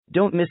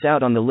Don't miss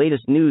out on the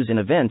latest news and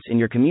events in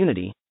your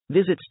community.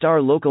 Visit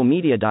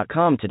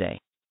starlocalmedia.com today.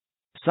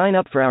 Sign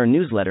up for our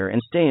newsletter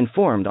and stay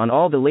informed on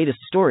all the latest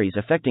stories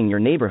affecting your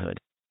neighborhood.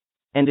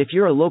 And if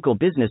you're a local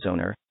business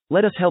owner,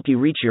 let us help you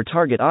reach your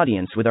target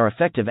audience with our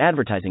effective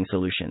advertising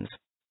solutions.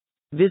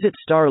 Visit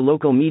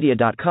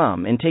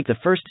starlocalmedia.com and take the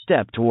first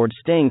step towards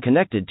staying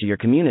connected to your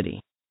community.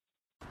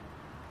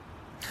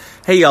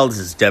 Hey y'all, this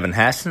is Devin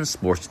Hassan,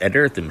 sports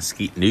editor at the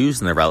Mesquite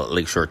News and the Rowlett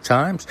Lakeshore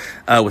Times,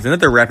 with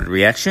another rapid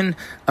reaction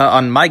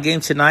on my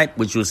game tonight,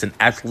 which was an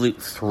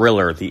absolute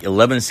thriller. The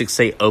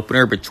 11-6A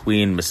opener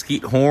between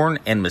Mesquite Horn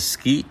and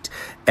Mesquite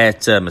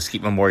at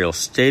Mesquite Memorial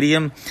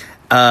Stadium.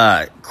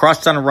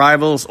 Crosstown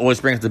rivals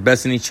always bring out the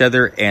best in each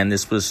other, and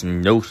this was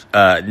no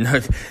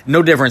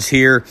difference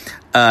here.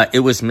 It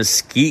was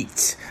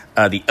Mesquite,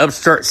 the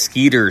upstart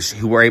Skeeters,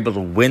 who were able to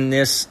win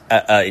this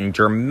in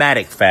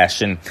dramatic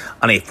fashion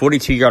on a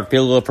 42-yard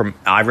field goal from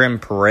Ivan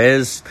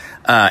Perez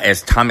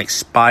as time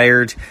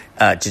expired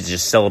to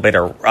just celebrate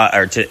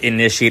or to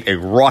initiate a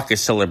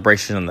raucous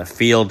celebration on the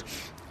field.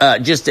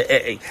 Just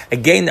a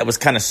game that was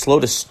kind of slow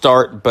to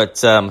start,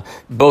 but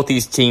both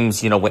these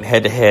teams, went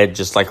head to head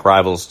just like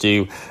rivals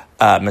do.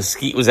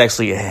 Mesquite was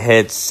actually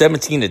ahead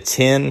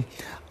 17-10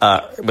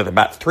 with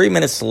about 3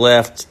 minutes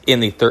left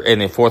in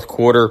the fourth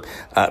quarter.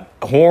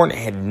 Horn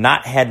had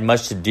not had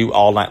much to do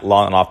all night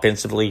long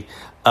offensively,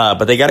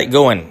 but they got it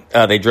going.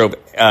 They drove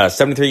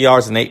 73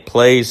 yards in 8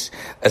 plays.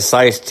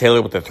 Asias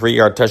Taylor with a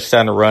 3-yard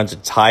touchdown to run to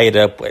tie it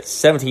up at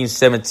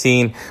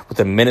 17-17 with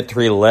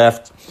 1:03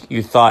 left.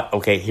 You thought,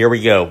 okay, here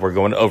we go. We're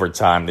going to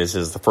overtime. This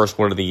is the first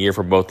one of the year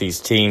for both these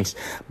teams.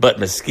 But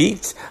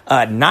Mesquite,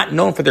 not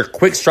known for their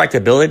quick strike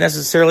ability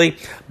necessarily,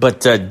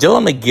 but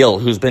Dylan McGill,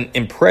 who's been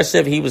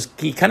impressive.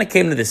 He kind of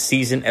came into the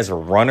season as a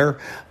runner,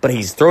 but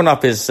he's shown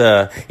off his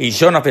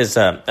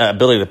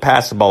ability to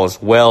pass the ball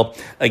as well.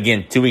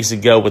 Again, 2 weeks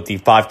ago with the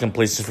 5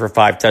 completions for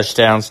 5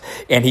 touchdowns,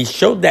 and he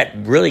showed that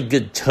really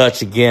good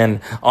touch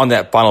again on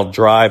that final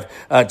drive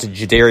to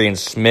Jadarian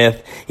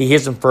Smith. He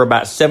hits him for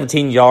about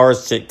 17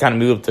 yards to kind of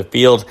move up the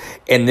field,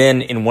 and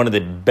then in one of the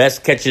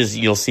best catches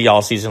you'll see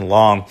all season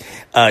long,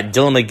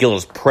 Dylan McGill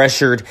is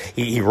pressured.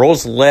 He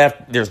rolls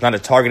left. There's not a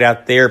target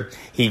out there.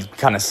 He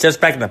kind of steps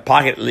back in the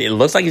pocket. It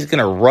looks like he's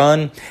going to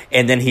run,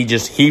 and then he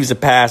just heaves the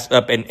pass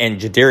up, and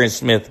Jadarian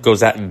Smith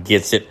goes out and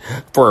gets it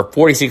for a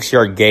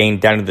 46-yard gain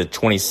down to the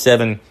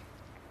 27.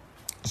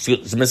 So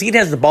Mesquite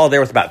has the ball there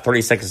with about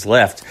 30 seconds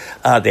left.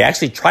 They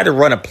actually try to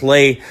run a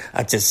play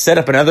to set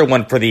up another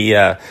one for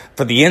the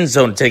end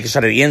zone, take a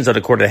shot at the end zone,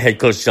 according to head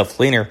coach Jeff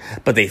Fleener,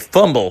 but they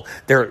fumble.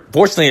 They're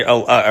fortunately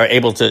are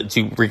able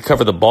to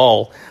recover the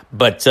ball,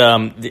 but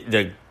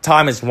the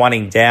time is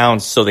winding down,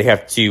 so they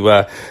have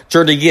to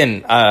turn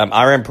again.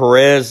 Iran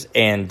Perez,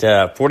 and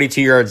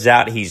 42 yards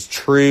out, he's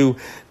true.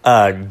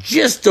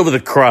 Just over the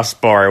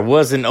crossbar. It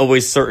wasn't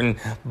always certain,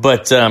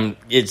 but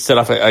it set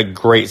off a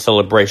great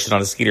celebration on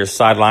the Skeeter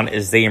sideline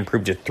as they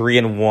improved to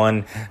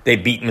 3-1. They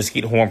beat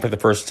Mesquite Horn for the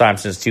first time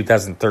since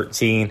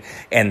 2013,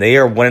 and they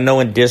are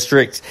 1-0 in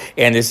district.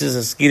 And this is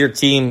a Skeeter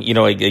team,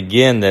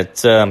 again,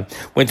 that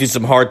went through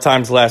some hard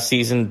times last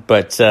season,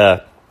 but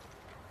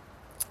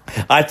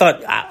I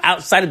thought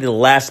outside of the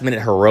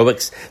last-minute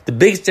heroics, the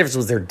biggest difference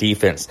was their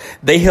defense.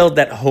 They held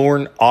that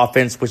Horn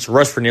offense, which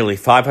rushed for nearly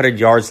 500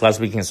 yards last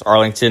week against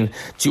Arlington,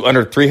 to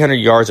under 300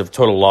 yards of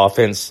total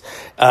offense.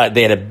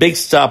 They had a big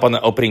stop on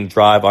the opening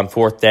drive on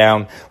 4th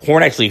down.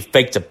 Horn actually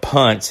faked a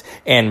punt,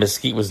 and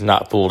Mesquite was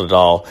not fooled at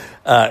all.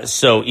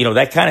 So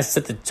that kind of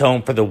set the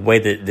tone for the way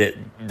that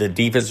the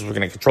defenses were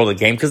going to control the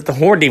game, because the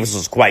Horn defense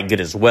was quite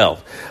good as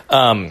well.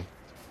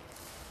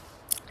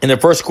 In the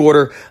first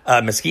quarter,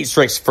 Mesquite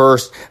strikes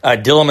first.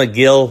 Dylan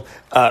McGill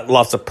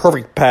lost a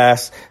perfect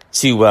pass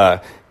to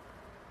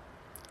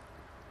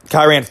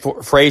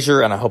Kyran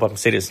Frazier, and I hope I'm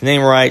saying his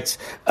name right.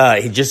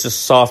 He's just a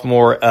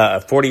sophomore,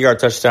 a 40-yard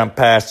touchdown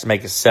pass to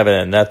make it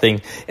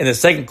 7-0. In the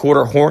second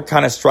quarter, Horn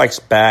kind of strikes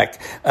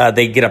back.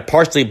 They get a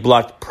partially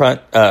blocked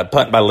punt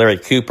by Larry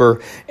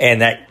Cooper, and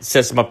that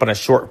sets them up on a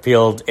short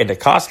field. And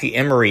Nikoski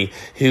Emery,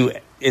 who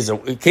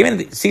came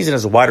into the season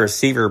as a wide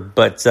receiver,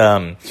 but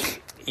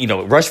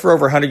rushed for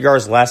over 100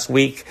 yards last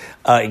week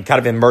in kind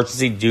of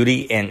emergency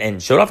duty,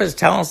 and showed off his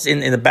talents in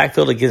the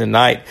backfield again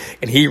tonight.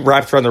 And he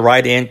wraps around the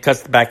right end,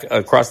 cuts back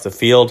across the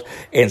field,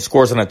 and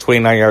scores on a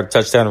 29-yard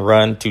touchdown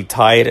run to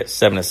tie it at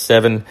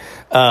 7-7.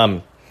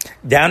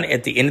 Down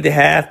at the end of the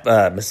half,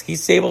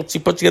 Mesquite's able to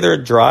put together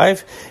a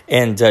drive,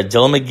 and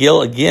Dylan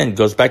McGill, again,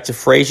 goes back to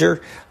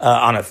Frazier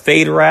on a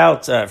fade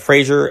route.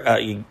 Frazier,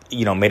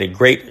 made a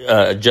great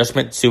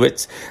adjustment to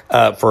it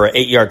for an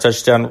 8-yard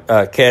touchdown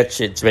catch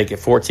to make it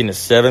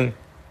 14-7.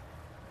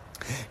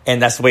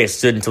 And that's the way it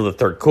stood until the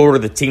third quarter.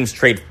 The teams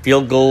trade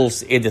field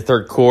goals in the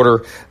third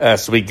quarter.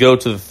 So we go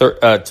to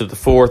the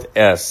fourth,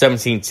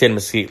 17-10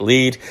 Mesquite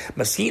lead.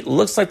 Mesquite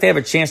looks like they have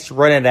a chance to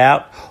run it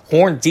out.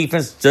 Horn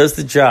defense does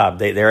the job.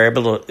 They're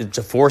able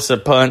to force a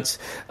punt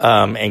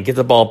and get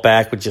the ball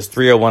back with just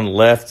 3:01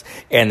 left.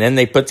 And then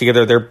they put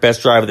together their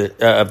best drive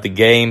of the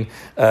game.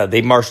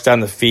 They march down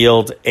the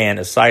field, and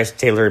Asias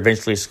Taylor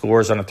eventually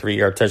scores on a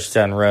 3-yard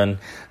touchdown run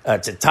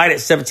tied at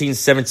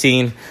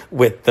 17-17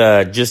 with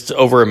just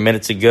over a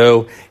minute to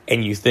go.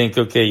 And you think,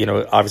 okay,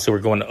 obviously we're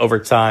going to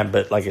overtime.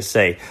 But like I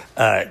say,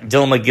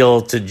 Dylan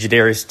McGill to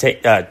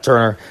Jadarius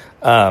Turner,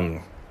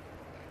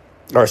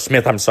 or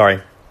Smith, I'm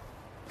sorry.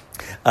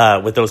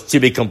 With those two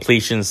big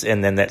completions,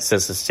 and then that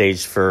sets the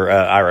stage for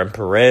Aaron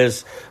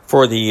Perez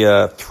for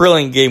the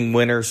thrilling game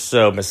winner.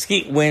 So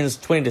Mesquite wins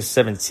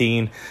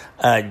 20-17.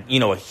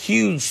 A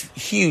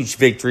huge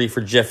victory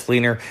for Jeff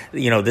Fleener.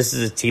 This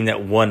is a team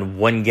that won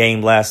one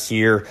game last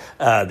year.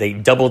 They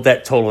doubled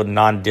that total in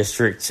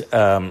non-district with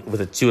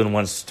a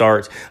 2-1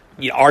 start.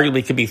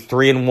 Arguably could be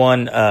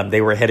 3-1.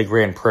 They were ahead of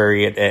Grand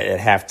Prairie at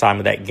halftime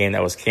of that game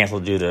that was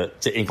canceled due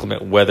to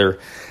inclement weather.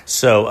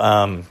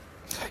 So,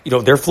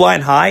 they're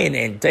flying high,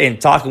 and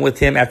talking with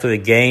him after the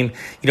game,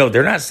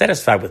 they're not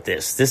satisfied with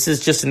this. This is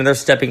just another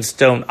stepping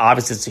stone.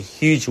 Obviously, it's a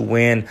huge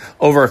win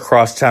over a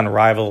crosstown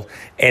rival,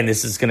 and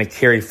this is going to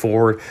carry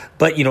forward.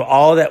 But,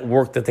 all that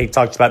work that they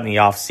talked about in the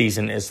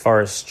offseason as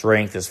far as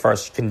strength, as far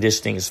as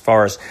conditioning, as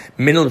far as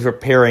mentally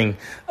preparing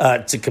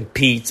to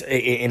compete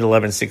in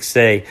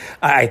 11-6A,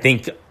 I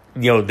think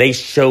they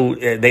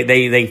showed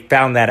they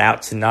found that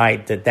out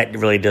tonight that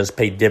really does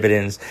pay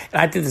dividends,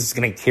 and I think this is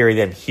going to carry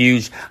them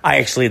huge. I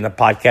actually in the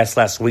podcast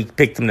last week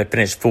picked them to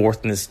finish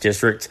fourth in this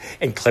district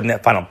and claim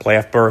that final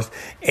playoff berth,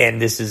 and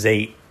this is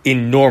a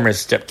enormous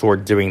step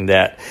toward doing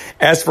that.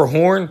 As for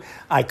Horn,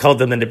 I called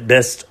them the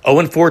best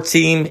 0-4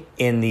 team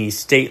in the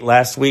state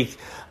last week.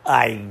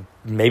 I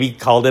maybe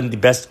call them the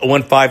best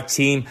 0-5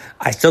 team.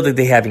 I still think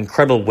they have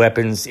incredible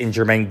weapons in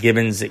Jermaine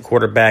Gibbons at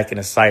quarterback and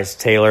Asias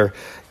Taylor.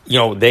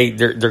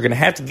 They're going to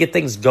have to get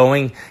things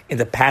going in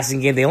the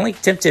passing game. They only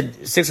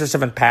attempted 6 or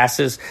 7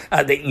 passes.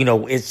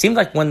 It seemed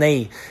like when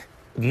they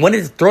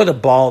wanted to throw the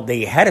ball,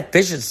 they had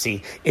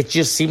efficiency. It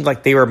just seemed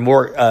like they were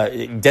more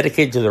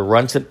dedicated to the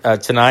run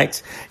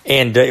tonight,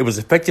 and it was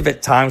effective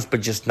at times, but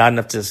just not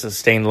enough to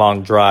sustain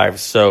long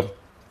drives. So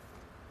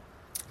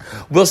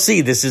we'll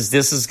see. This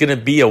is going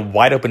to be a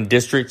wide open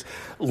district.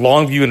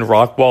 Longview and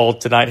Rockwall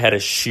tonight had a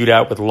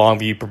shootout with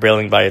Longview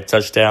prevailing by a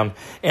touchdown,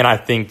 and I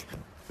think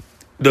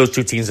those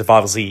two teams have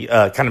obviously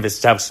kind of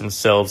established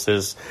themselves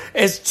as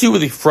two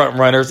of the front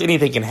runners.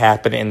 Anything can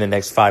happen in the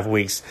next 5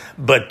 weeks,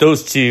 but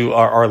those two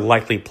are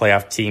likely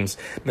playoff teams.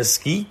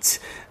 Mesquite,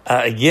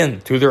 again,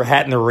 threw their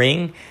hat in the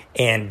ring,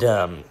 and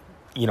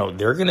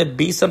they're going to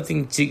be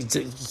something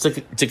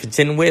to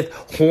contend with.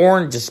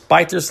 Horn,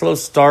 despite their slow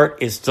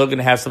start, is still going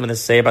to have something to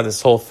say about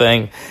this whole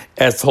thing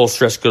as the whole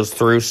stretch goes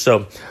through.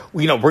 So,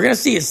 we're going to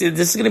see. This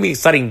is going to be an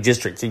exciting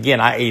district. Again,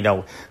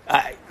 Longview,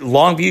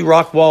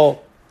 Rockwall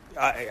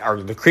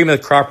are the cream of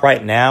the crop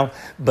right now,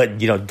 but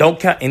don't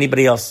count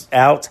anybody else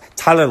out.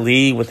 Tyler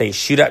Lee with a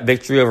shootout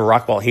victory over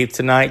Rockwall Heath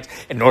tonight,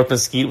 and North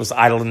Mesquite was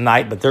idle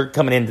tonight, but they're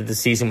coming into the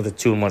season with a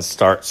 2-1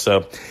 start.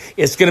 So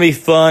it's going to be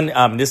fun.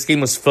 This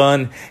game was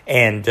fun,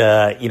 and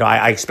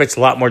I expect a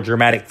lot more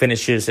dramatic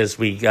finishes as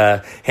we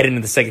head into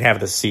the second half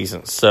of the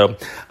season. So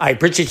I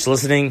appreciate you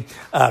listening.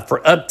 For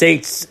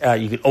updates,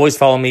 you can always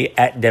follow me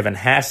at Devin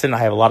Hassan. I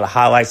have a lot of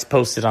highlights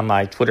posted on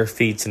my Twitter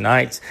feed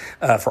tonight.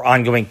 For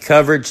ongoing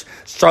coverage,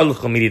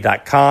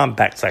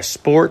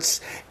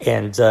 starlocalmedia.com/sports.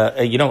 And,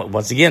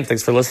 once again,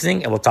 thanks for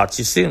listening, and we'll talk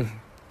to you soon.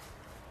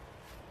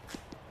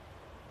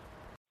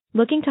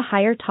 Looking to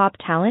hire top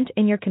talent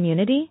in your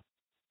community?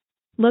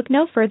 Look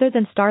no further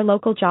than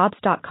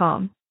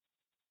starlocaljobs.com.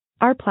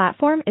 Our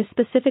platform is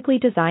specifically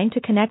designed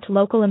to connect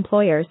local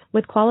employers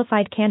with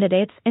qualified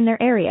candidates in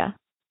their area.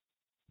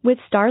 With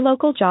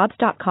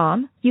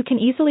starlocaljobs.com, you can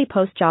easily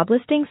post job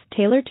listings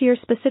tailored to your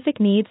specific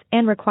needs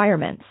and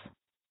requirements.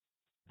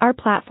 Our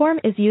platform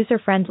is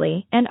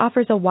user-friendly and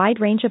offers a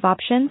wide range of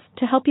options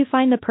to help you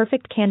find the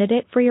perfect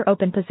candidate for your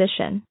open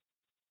position.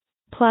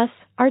 Plus,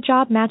 our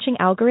job matching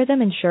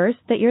algorithm ensures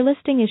that your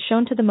listing is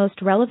shown to the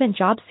most relevant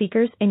job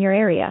seekers in your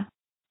area.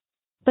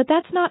 But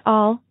that's not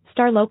all.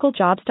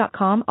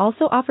 StarLocalJobs.com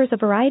also offers a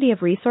variety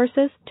of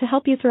resources to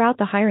help you throughout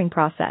the hiring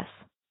process.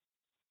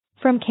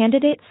 From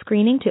candidate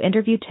screening to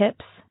interview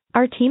tips,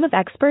 our team of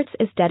experts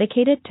is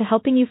dedicated to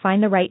helping you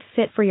find the right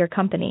fit for your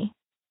company.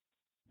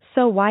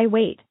 So why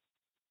wait?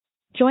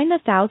 Join the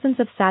thousands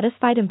of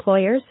satisfied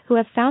employers who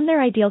have found their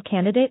ideal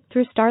candidate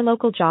through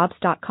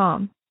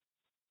StarLocalJobs.com.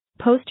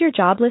 Post your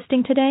job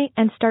listing today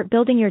and start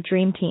building your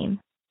dream team.